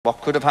What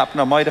could have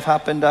happened or might have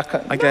happened?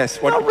 I guess.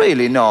 Not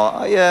really,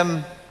 no.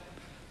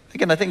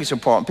 Again, I think it's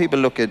important. People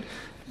look at,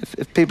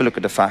 if people look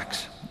at the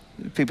facts,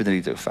 people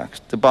need the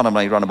facts. The bottom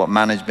line, you run about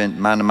management,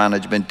 man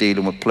management,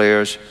 dealing with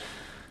players.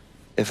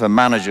 If a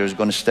manager is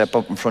going to step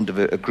up in front of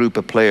a group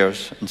of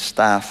players and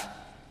staff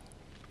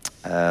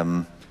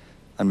and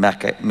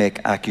make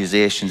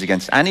accusations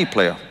against any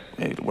player,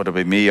 whether it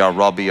be me or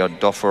Robbie or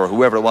Duffer or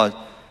whoever it was,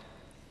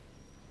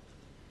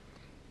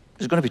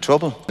 there's going to be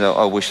trouble.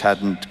 I wish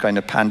hadn't kind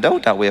of panned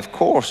out that way, of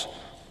course.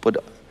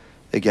 But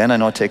again, I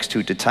know it takes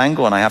two to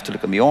tango, and I have to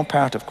look at my own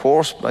part, of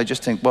course. But I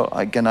just think, well,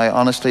 again, I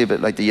honestly,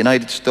 but like the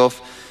United stuff,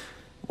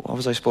 what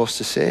was I supposed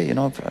to say? You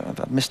know,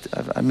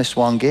 I missed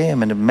one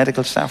game, and the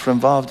medical staff were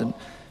involved in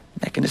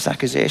making this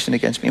accusation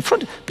against me in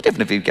front. But even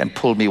if you again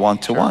pulled me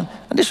 1-to-1,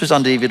 and this was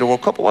on the eve of the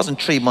World Cup, it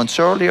wasn't 3 months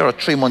earlier or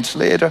 3 months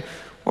later.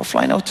 We're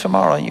flying out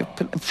tomorrow, and you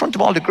in front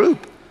of all the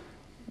group.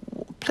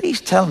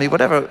 Please tell me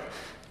whatever.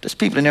 There's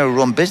people in there who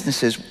run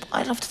businesses.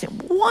 I'd love to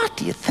think, what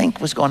do you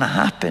think was going to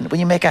happen when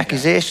you make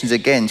accusations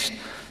against,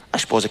 I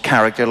suppose, a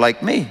character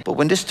like me? But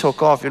when this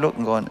took off, you're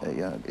looking, going,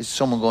 is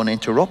someone going to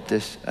interrupt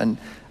this? And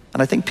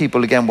I think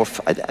people, again,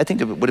 I think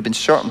there would have been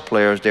certain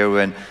players there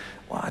when,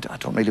 well, I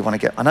don't really want to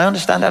get, and I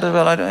understand that as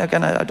well.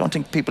 I don't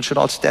think people should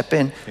all step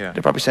in. Yeah.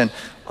 They're probably saying,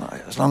 well,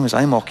 as long as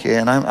I'm okay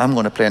and I'm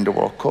going to play in the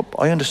World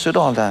Cup. I understood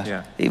all that.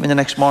 Yeah. Even the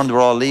next morning, they were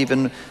all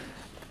leaving.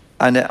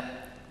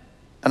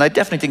 And I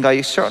definitely think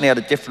I certainly had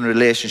a different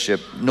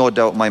relationship, no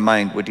doubt in my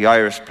mind, with the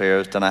Irish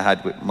players than I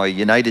had with my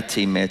United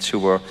teammates who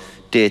were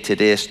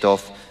day-to-day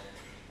stuff.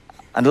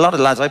 And a lot of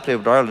the lads I played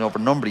with Ireland over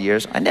a number of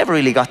years, I never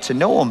really got to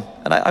know them.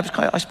 And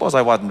I suppose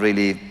I wasn't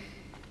really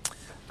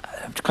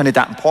kind of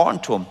that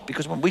important to them.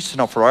 Because when we used to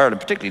know for Ireland,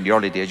 particularly in the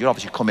early days, you'd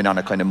obviously come in on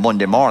a kind of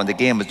Monday morning, the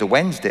game was the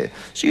Wednesday.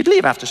 So you'd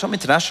leave after some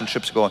international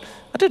trips going,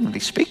 I didn't really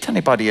speak to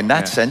anybody in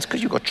that sense,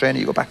 because you go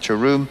training, you go back to your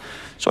room.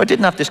 So I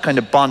didn't have this kind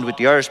of bond with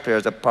the Irish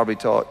players that probably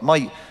thought,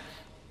 and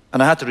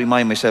I had to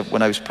remind myself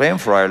when I was playing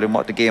for Ireland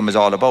what the game was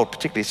all about,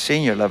 particularly at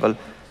senior level.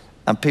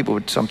 And people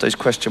would sometimes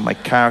question my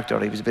character,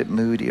 or he was a bit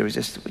moody, or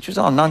resistant, which was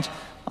all nonsense.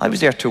 I was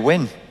there to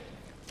win.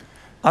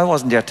 I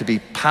wasn't there to be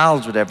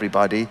pals with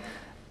everybody.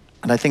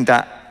 And I think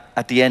that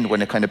at the end,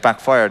 when it kind of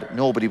backfired,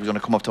 nobody was going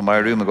to come up to my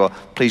room and go,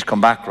 please come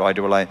back, Roy.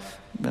 They were like,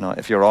 you know,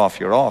 if you're off,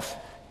 you're off.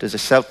 There's a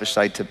selfish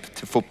side to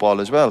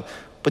football as well.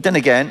 But then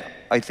again,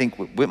 I think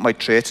with my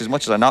traits, as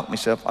much as I knock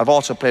myself, I've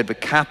also played with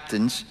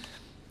captains,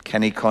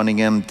 Kenny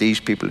Cunningham, these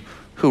people,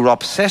 who were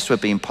obsessed with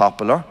being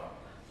popular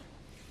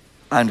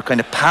and kind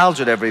of pals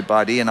with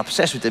everybody and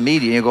obsessed with the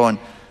media. And you're going,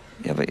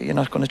 yeah, but you're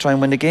not going to try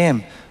and win the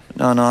game.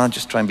 No, I'll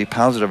just try and be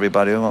pals with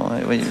everybody.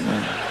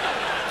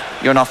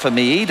 You're not for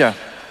me either.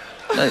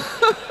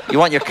 You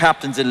want your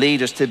captains and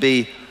leaders to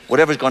be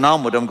whatever's going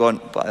on with them going,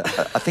 but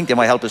I think they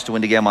might help us to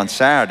win the game on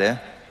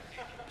Saturday.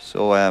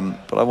 So,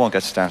 but I won't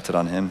get started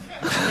on him.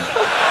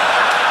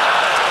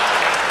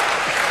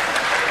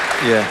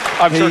 Yeah,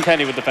 I'm sure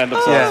Kenny would defend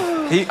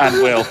himself. Yeah, and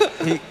will.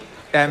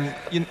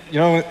 You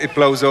know, it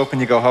blows up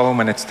and you go home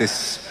and it's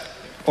this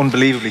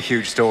unbelievably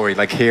huge story.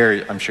 Like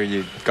here, I'm sure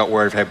you got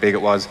word of how big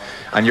it was,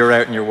 and you're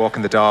out and you're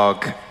walking the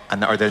dog,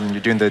 or then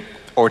you're doing the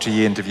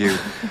RTE interview,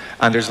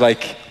 and there's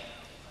like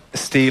a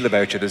steel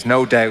about you. There's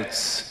no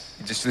doubts.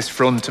 Just this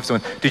front of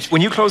someone.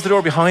 When you close the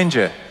door behind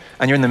you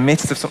and you're in the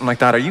midst of something like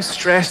that, are you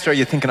stressed, or are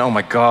you thinking, oh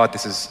my God,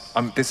 this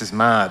is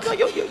mad? No,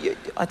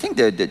 I think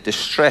the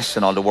stress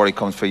and all the worry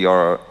comes for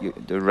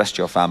the rest of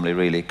your family,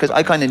 really. Because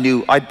I kind of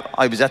knew,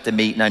 I was at the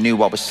meeting, I knew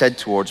what was said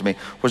towards me,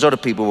 whereas other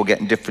people were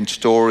getting different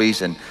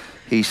stories, and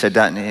he said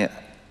that,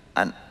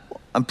 and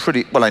I'm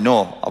pretty, well, I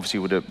know, obviously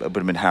it would have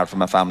been hard for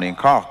my family in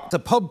Cork. The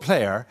pub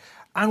player,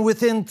 and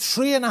within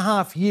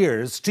 3.5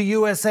 years to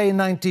USA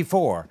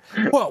 94.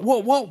 What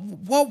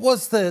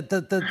was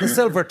the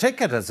silver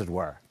ticket, as it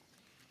were?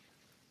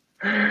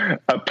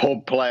 A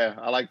pub player.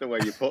 I like the way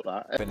you put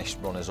that. Finished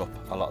runners-up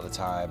a lot of the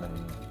time,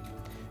 and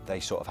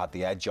they sort of had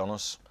the edge on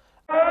us.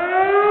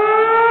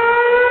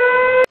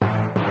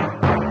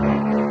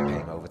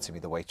 Came over to me,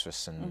 the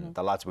waitress, and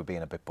the lads were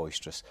being a bit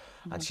boisterous,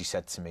 and she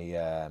said to me,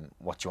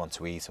 what do you want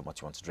to eat and what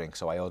do you want to drink?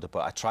 So I ordered,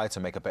 but I tried to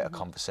make a bit of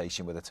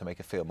conversation with her to make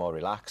her feel more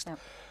relaxed. Yep.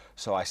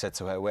 So I said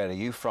to her, where are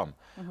you from?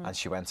 And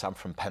she went, I'm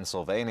from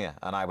Pennsylvania.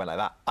 And I went like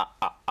that,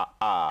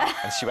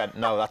 And she went,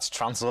 no, that's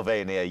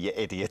Transylvania, you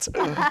idiot.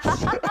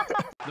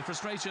 The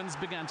frustrations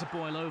began to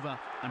boil over,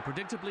 and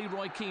predictably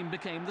Roy Keane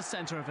became the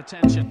centre of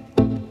attention.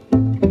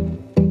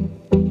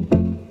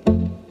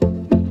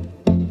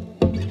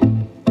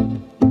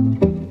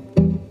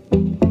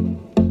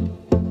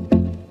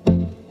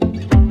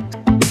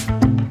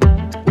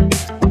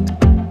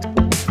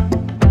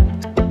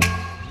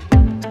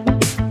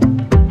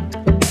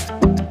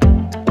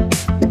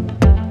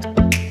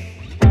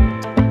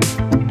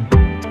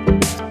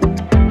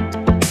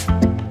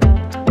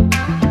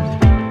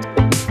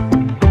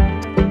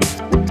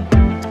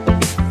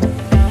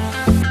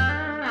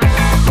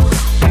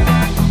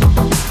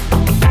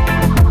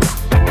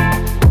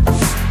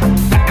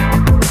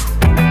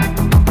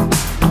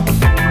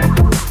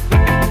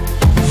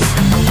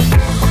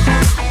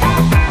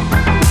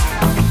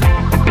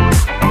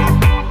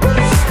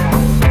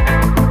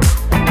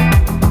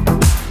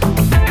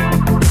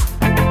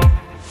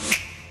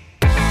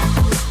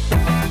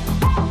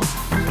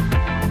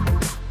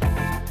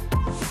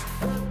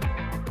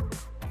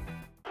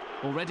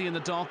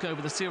 dock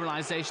over the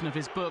serialisation of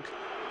his book.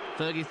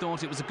 Fergie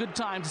thought it was a good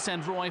time to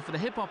send Roy for the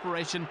hip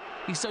operation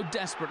he so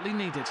desperately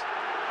needed.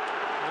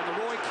 And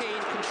the Roy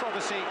Keane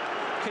controversy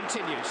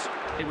continues.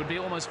 It would be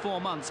almost 4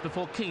 months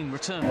before Keane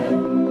returned.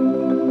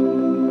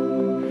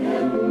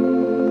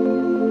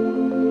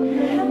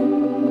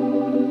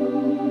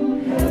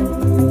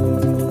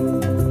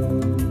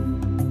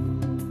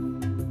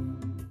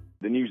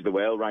 The News of the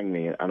World rang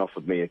me and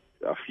offered me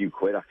a few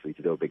quid actually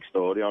to do a big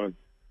story on him,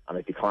 and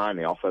I declined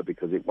the offer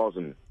because it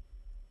wasn't,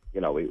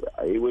 you know, it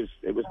was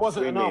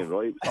wasn't between me enough. and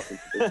Roy.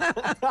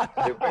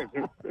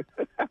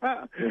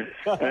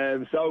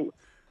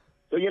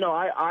 So you know,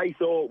 I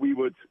thought we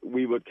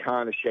would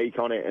kind of shake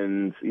on it,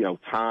 and you know,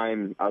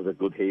 time, as a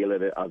good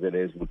healer as it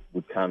is,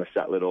 would kind of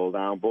settle it all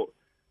down. But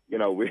you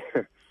know,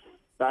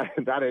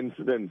 that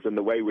incident and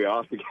the way we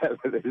are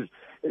together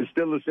is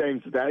still the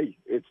same today.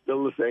 It's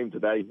still the same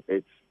today.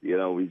 It's, you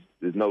know,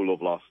 there's no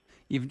love lost.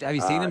 Have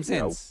you seen him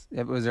since? You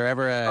know, was there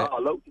ever a...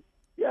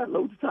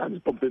 Loads of times.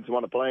 Bumped into him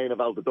on a plane. I've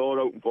held the door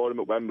open for him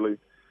at Wembley.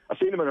 I've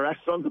seen him in a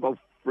restaurant about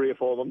 3 or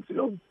 4 months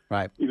ago.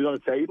 Right. He was on a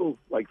table,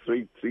 like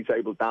three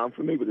tables down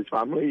from me with his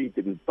family. He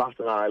didn't bat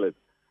an eyelid.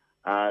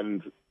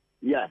 And,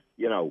 yeah,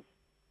 you know,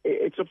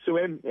 it's up to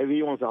him. If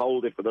he wants to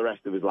hold it for the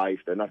rest of his life,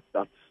 then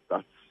that's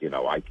you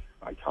know, I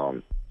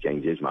can't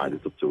change his mind.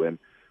 It's up to him.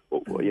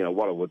 But, you know,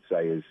 what I would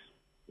say is,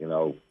 you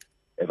know,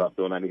 if I've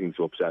done anything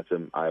to upset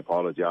him, I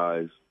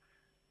apologise.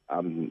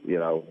 You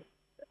know,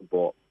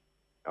 but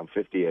I'm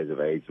 50 years of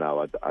age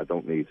now. I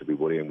don't need to be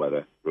worrying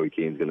whether Roy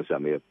Keane's going to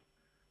send me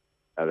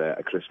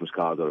a Christmas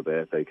card or a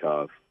birthday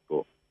card.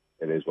 But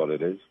it is what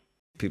it is.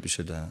 People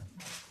should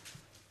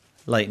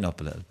lighten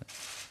up a little bit.